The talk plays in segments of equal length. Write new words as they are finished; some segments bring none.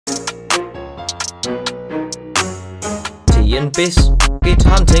and biscuit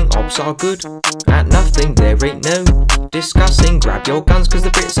hunting, ops are good at nothing, there ain't no discussing. Grab your guns cause the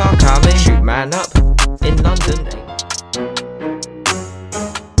Brits are coming. Shoot man up in London.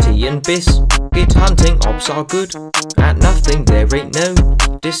 Tea and biscuit hunting, ops are good at nothing, there ain't no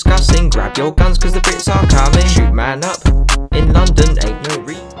discussing. Grab your guns cause the Brits are coming. Shoot man up in London, ain't no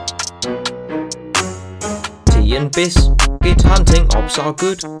Tea and biscuit hunting, ops are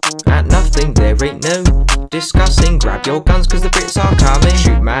good at nothing, there ain't no discussing. Grab your guns cause the Brits are coming.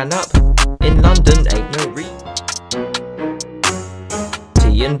 Shoot man up in London, ain't no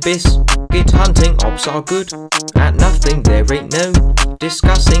Tea and biscuit hunting, ops are good at nothing, there ain't no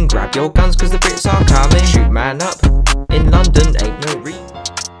discussing. Grab your guns cause the Brits are coming. Shoot man up in London, ain't no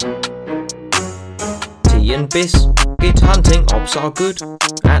Tea and biscuit hunting, ops are good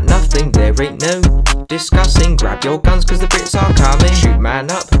at nothing, there ain't no discussing. Grab your guns cause the Brits are coming. Shoot man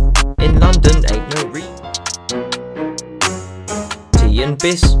up in London, ain't no Tea and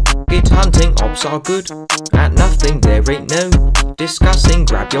biscuit hunting, ops are good at nothing, there ain't no discussing.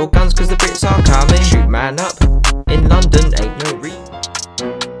 Grab your guns cause the Brits are coming. Shoot man up in London, ain't no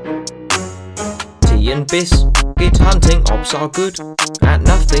Tea and biscuit hunting, ops are good at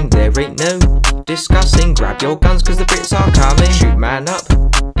nothing, there ain't no discussing. Grab your guns cause the Brits are coming. Shoot man up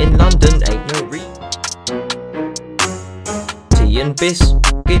in London, ain't no Tea and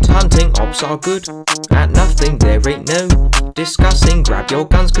biscuit hunting, ops are good at nothing, there ain't no discussing. Grab your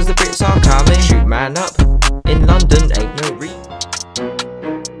guns cause the Brits are coming. Shoot man up in London, ain't no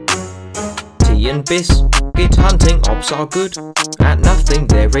Tea and biscuit hunting, ops are good at nothing,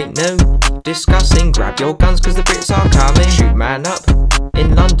 there ain't no discussing. Grab your guns cause the Brits are coming. Shoot man up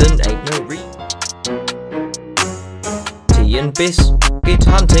in London, ain't no Tea and biscuit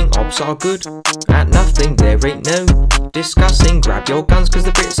hunting, ops are good at nothing, there ain't no discussing. Grab your guns cause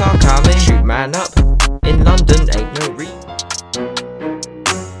the Brits are coming. Shoot man up in London, ain't no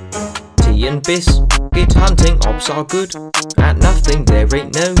Tea and biscuit hunting, ops are good at nothing, there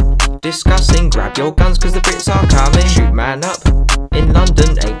ain't no discussing. Grab your guns cause the Brits are coming. Shoot man up in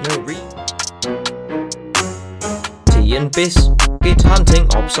London, ain't no Tea and biscuit hunting, ops are good at nothing,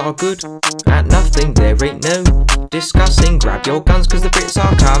 there ain't no discussing. Grab your guns cause the Brits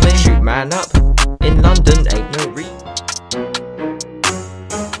are coming. Shoot man up in London, ain't no Tea and biscuit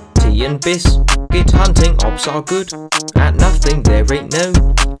hunting, ops are good at nothing, there ain't no discussing. Grab your guns cause the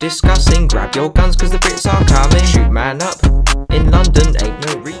Brits are coming. Shoot man up in London,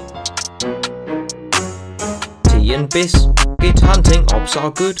 ain't no Tea and biscuit hunting, ops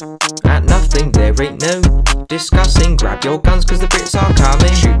are good at nothing, there ain't no discussing. Grab your guns cause the Brits are coming.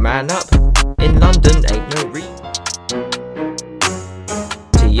 Shoot man up in London, ain't no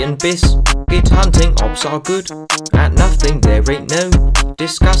Tea and biscuit hunting, ops are good at nothing, there ain't no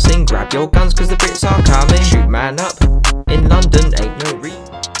discussing. Grab your guns cause the Brits are coming. Shoot man up in London, ain't no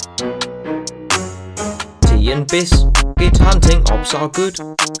Tea and biscuit hunting, ops are good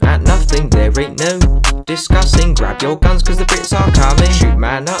at nothing, there ain't no discussing. Grab your guns cause the Brits are coming. Shoot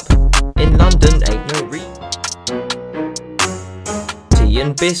man up in London, ain't no Tea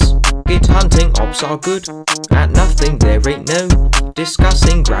and biscuit hunting, ops are good at nothing, there ain't no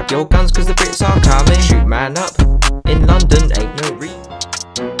discussing. Grab your guns cause the Brits are coming. Shoot man up in London, ain't no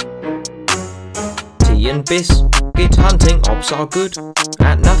Tea and biscuit hunting, ops are good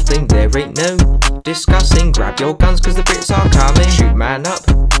at nothing, there ain't no discussing. Grab your guns cause the Brits are coming. Shoot man up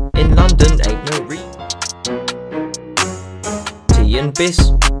in London, ain't no Tea and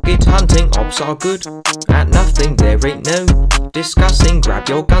biscuit hunting, ops are good at nothing, there ain't no discussing. Grab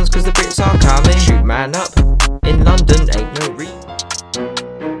your guns cause the Brits are coming. Shoot man up in London, ain't no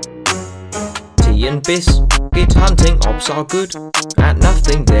Tea and biscuit hunting, ops are good at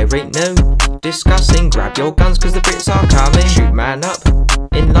nothing, there ain't no discussing. Grab your guns cause the Brits are coming. Shoot man up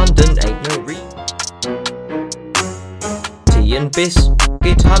in London, ain't no Tea and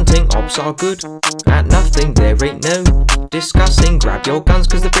biscuit hunting, ops are good at nothing, there ain't no discussing. Grab your guns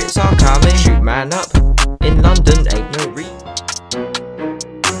cause the Brits are coming. Shoot man up in London, ain't no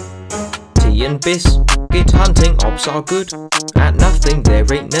Tea and biscuit hunting, ops are good at nothing, there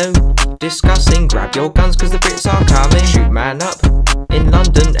ain't no discussing. Grab your guns cause the Brits are coming. Shoot man up in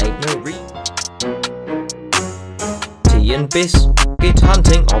London, ain't no Tea and biscuit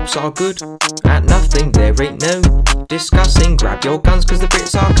hunting, ops are good at nothing, there ain't no discussing. Grab your guns cause the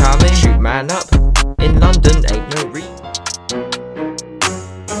Brits are coming. Shoot man up in London, ain't no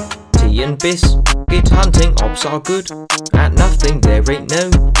Tea and biscuit hunting, ops are good at nothing, there ain't no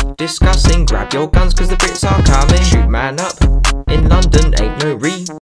discussing. Grab your guns cause the Brits are coming. Shoot man up in London, ain't no